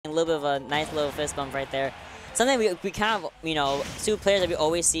a little bit of a nice little fist bump right there. Something we kind of, you know, two players that we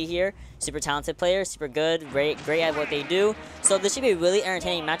always see here. Super talented players, super good, great at what they do. So this should be a really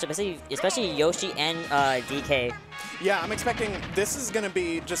entertaining matchup, especially Yoshi and DK. Yeah, I'm expecting this is going to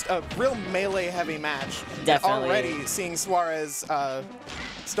be just a real melee-heavy match. Definitely. Already seeing Suarez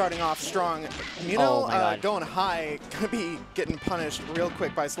starting off strong. Munel going high, going to be getting punished real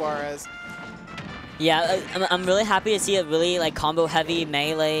quick by Suarez. Yeah, I'm really happy to see a really like combo heavy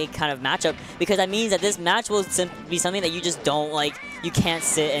melee kind of matchup, because that means that this match will be something that you just don't like. You can't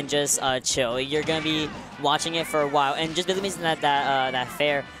sit and just chill. You're gonna be watching it for a while, and just really making that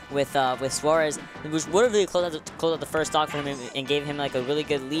fair with Suarez, which would have really closed out the first stock for him and gave him like a really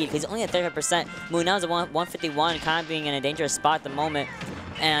good lead. He's only at 35%. Munel's at 151, kind of being in a dangerous spot at the moment.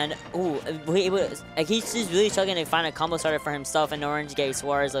 And he's just really struggling to find a combo starter for himself in order to get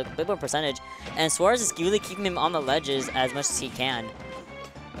Suarez a bit more percentage. And Suarez is really keeping him on the ledges as much as he can.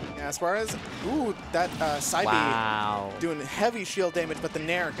 Yeah, Suarez, that side B doing heavy shield damage, but the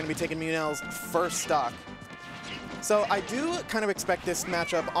Nair going to be taking Munel's first stock. So I do kind of expect this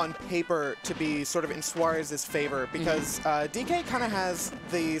matchup on paper to be sort of in Suarez's favor, because DK kind of has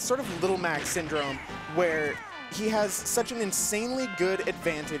the sort of Little Mac syndrome where he has such an insanely good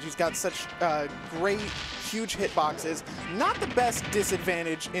advantage. He's got such great, huge hitboxes. Not the best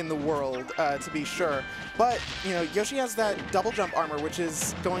disadvantage in the world, to be sure. But, you know, Yoshi has that double jump armor, which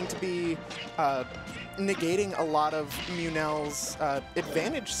is going to be negating a lot of Munel's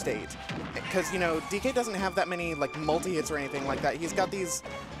advantage state. Because, you know, DK doesn't have that many, like, multi-hits or anything like that. He's got these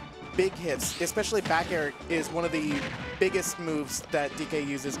big hits, especially back air is one of the biggest moves that DK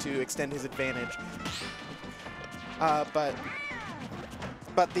uses to extend his advantage. But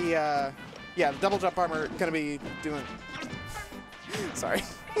the the double jump armor gonna be doing. Sorry.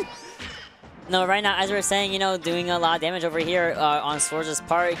 No, right now, as we were saying, you know, doing a lot of damage over here on Suarez's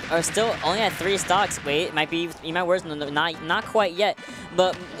part, are still only at 3 stocks. Wait, it might be worse than not quite yet.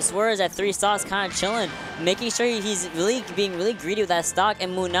 But Suarez at 3 stocks, kind of chilling, making sure he's being really greedy with that stock,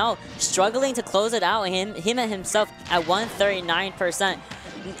 and Munel struggling to close it out. Him and himself at 139%.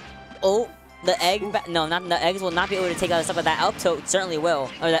 Oh. The egg, no, not the eggs will not be able to take out the stuff, but that up tilt certainly will,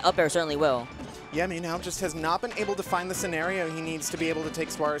 or that up air certainly will. Yeah, Munel just has not been able to find the scenario he needs to be able to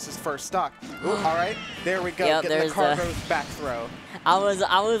take Suarez's first stock. Ooh, all right, there we go. Yep, getting the cargo back throw. I was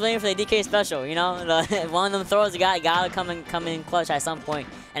waiting for the DK special, you know, one of them throws gotta come in clutch at some point,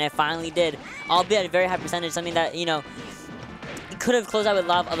 and it finally did. Albeit at a very high percentage, something that, you know, could have closed out with a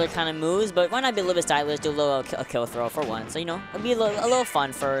lot of other kind of moves, but why not be a little bit stylish, do a kill throw for once? So, you know, it'll be a little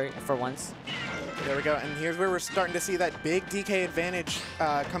fun for once. There we go, and here's where we're starting to see that big DK advantage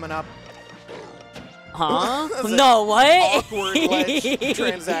coming up. Huh? No, what? Awkward ledge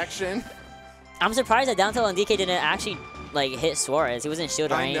transaction. I'm surprised that down tilt and DK didn't actually like hit Suarez. He wasn't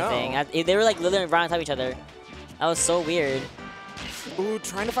shielded or anything. They were like literally right on top of each other. That was so weird. Ooh,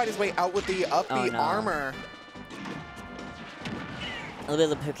 trying to fight his way out with the up B armor. A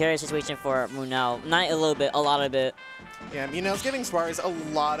little bit of a precarious situation for Munel. Not a little bit, a lot of it. Yeah, Munel's giving Suarez a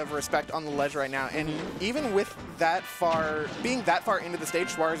lot of respect on the ledge right now, and even with that far, being that far into the stage,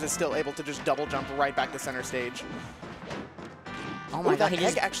 Suarez is still able to just double jump right back to center stage. Oh my God, that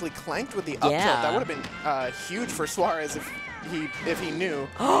egg actually clanked with the up tilt. That would have been huge for Suarez if he knew.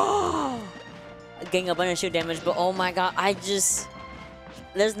 Getting a bunch of shoot damage, but oh my God,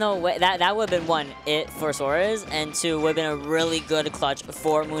 there's no way. That would have been 1, it for Suarez, and 2, would have been a really good clutch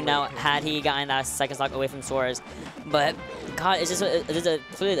for Munel had he gotten that second stock away from Suarez. But, God, it's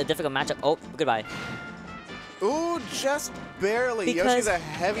clearly a difficult matchup. Oh, goodbye. Ooh, just barely. Because Yoshi's a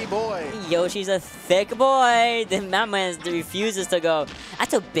heavy boy. Yoshi's a thick boy. Then that man refuses to go.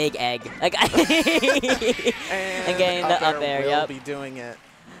 That's a big egg. Like, and getting the up air. Yep. Be doing it.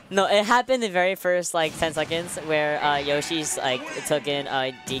 No, it happened the very first like 10 seconds where Yoshi's like took in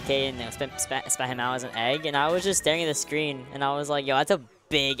DK and spat him out as an egg, and I was just staring at the screen and I was like, "Yo, that's a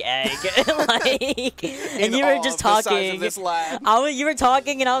big egg!" Like, and you were just talking. You were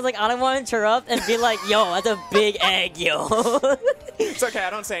talking, and I was like, I don't want to interrupt and be like, "Yo, that's a big egg, yo." It's okay. I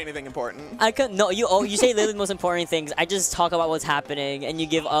don't say anything important. I could no. You say literally the most important things. I just talk about what's happening, and you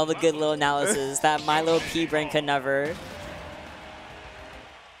give all the good little analysis that my little pea brain could never.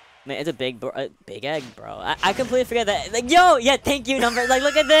 Man, it's a big egg, bro. I completely forget that. Like, yo, yeah, thank you, number. Like,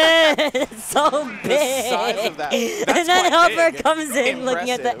 look at this. It's so big. The size of that. And then Helper comes in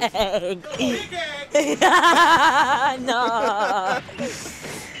looking at the egg. No.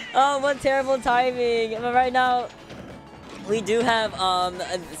 Oh, what terrible timing. But right now, we do have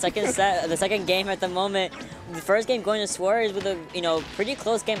the second game at the moment the first game going to Suarez with a, you know, pretty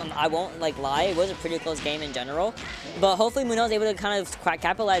close game. I won't like lie, it was a pretty close game in general. But hopefully Munel is able to kind of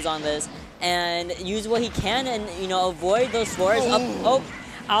capitalize on this and use what he can and, you know, avoid those Suarez up. Oh,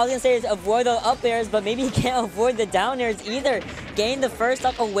 I was gonna say is avoid the up airs, but maybe he can't avoid the down airs either. Gain the first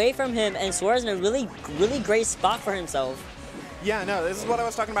stock away from him, and Suarez in a really great spot for himself. Yeah, no, this is what I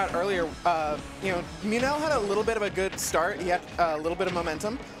was talking about earlier. You know, Munel had a little bit of a good start. He had a little bit of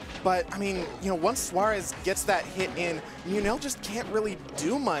momentum. But, I mean, you know, once Suarez gets that hit in, Munel just can't really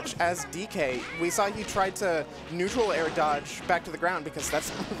do much as DK. We saw he tried to neutral air dodge back to the ground because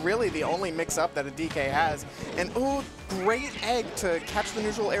that's really the only mix-up that a DK has. And, oh, great egg to catch the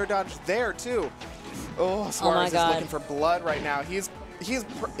neutral air dodge there, too. Oh, Suarez is looking for blood right now. He's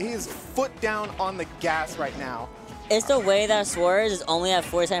foot down on the gas right now. It's the way that Suarez is only at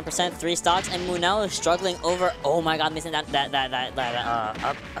 47% 3 stocks, and Munel is struggling over. Oh my God, missing that up air,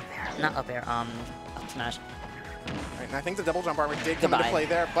 not up air, up smash. Right, and I think the double jump armor did come into play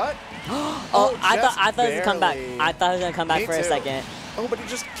there, but oh, I thought he was gonna come back. I thought he was gonna come back for a second. Oh, but he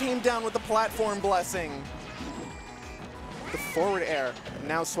just came down with the platform blessing. The forward air.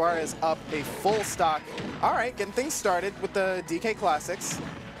 Now Suarez up a full stock. All right, getting things started with the DK classics.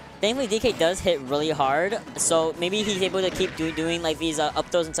 Thankfully, DK does hit really hard, so maybe he's able to keep doing like these up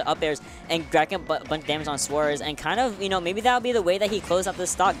throws into up airs and racking up a bunch of damage on Suarez, and kind of, you know, maybe that'll be the way that he closes out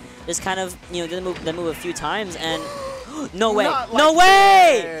this stock. Just kind of, you know, did the move a few times, and no way, no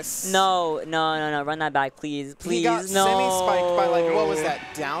way! No, run that back, please, he got semi-spiked by like, what was that,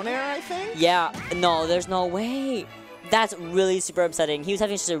 down air, I think? Yeah, no, there's no way. That's really super upsetting. He was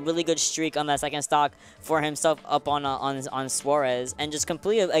having just a really good streak on that second stock for himself up on Suarez, and just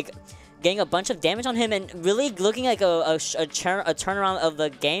completely like getting a bunch of damage on him and really looking like a turnaround of the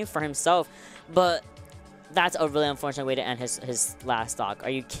game for himself. But that's a really unfortunate way to end his last stock. Are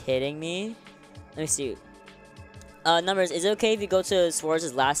you kidding me? Let me see. Numbers, is it okay if you go to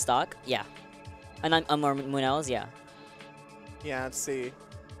Suarez's last stock? Yeah. And or Munel's, yeah. Yeah, let's see.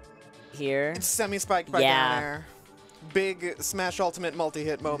 Here. It's semi-spiked by down air. Big Smash Ultimate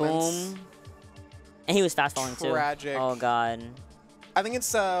multi-hit moments. Boom. And he was fast falling too. Tragic. Oh God. I think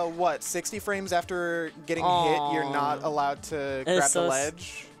it's what, 60 frames after getting hit, you're not allowed to grab the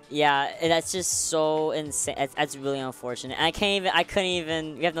ledge. Yeah, and that's just so insane. That's really unfortunate. And I couldn't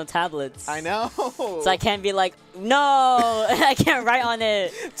even. We have no tablets. I know. So I can't be like, no, I can't write on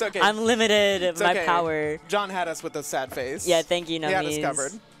it. It's okay. I'm limited. It's my power. John had us with a sad face. Yeah, thank you, Nummies. He had us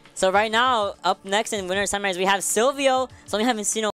covered. So right now, up next in Winner Sunrise, we have Silvio. So we haven't seen